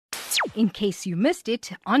in case you missed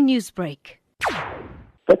it on Newsbreak.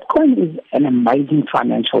 Bitcoin is an amazing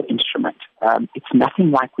financial instrument. It's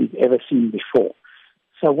nothing like we've ever seen before.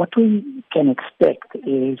 So what we can expect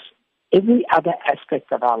is every other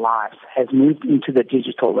aspect of our lives has moved into the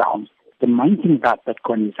digital realm. The main thing about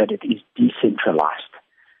Bitcoin is that it is decentralized.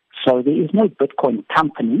 So there is no Bitcoin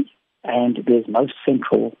company and there's no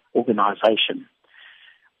central organization,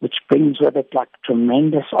 which brings with it like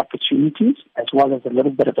tremendous opportunities as well as a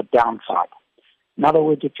little bit of a downside. In other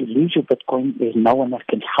words, if you lose your Bitcoin, there's no one that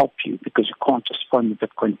can help you because you can't just phone the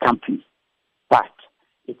Bitcoin company. But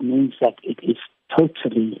it means that it is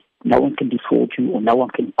totally, no one can defraud you or no one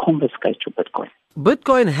can confiscate your Bitcoin.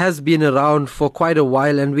 Bitcoin has been around for quite a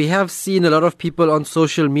while, and we have seen a lot of people on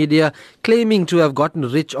social media claiming to have gotten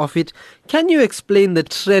rich off it. Can you explain the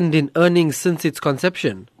trend in earnings since its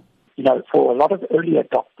conception? You know, for a lot of early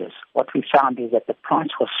adopters, what we found is that the price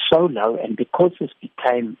was so low, and because this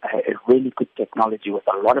became a really good technology with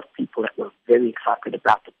a lot of people that were very excited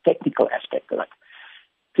about the technical aspect of it,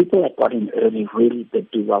 people that got in early really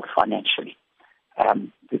did do well financially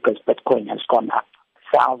because Bitcoin has gone up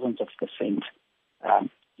thousands of percent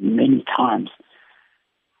many times.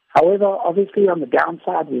 However, obviously on the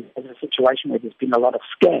downside, there's a situation where there's been a lot of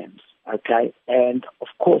scams, okay? And of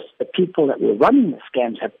course, the people that were running the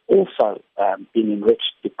scams have also been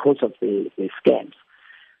enriched because of the scams.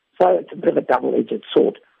 So it's a bit of a double-edged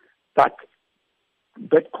sword. But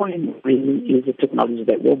Bitcoin really is a technology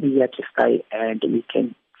that will be here to stay, and we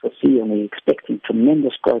can foresee and we're expecting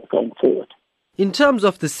tremendous growth going forward. In terms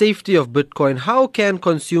of the safety of Bitcoin, how can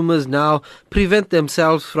consumers now prevent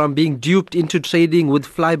themselves from being duped into trading with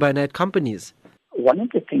fly-by-night companies? One of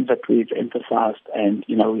the things that we've emphasized and,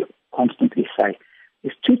 we constantly say,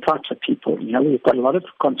 there's two types of people. We've got a lot of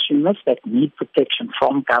consumers that need protection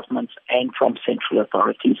from governments and from central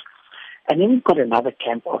authorities. And then we've got another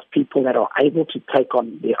camp of people that are able to take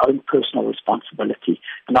on their own personal responsibility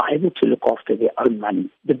and are able to look after their own money.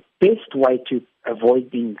 The best way to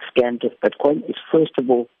avoid being scammed with Bitcoin is, first of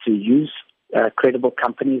all, to use credible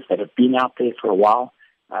companies that have been out there for a while,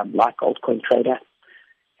 like Altcoin Trader,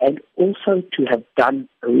 and also to have done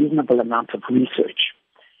a reasonable amount of research.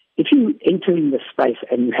 If you enter in this space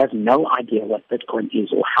and you have no idea what Bitcoin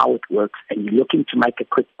is or how it works and you're looking to make a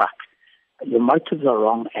quick buck, your motives are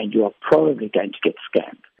wrong and you are probably going to get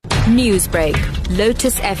scammed. Newsbreak,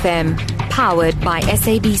 Lotus FM, powered by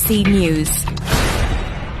SABC News.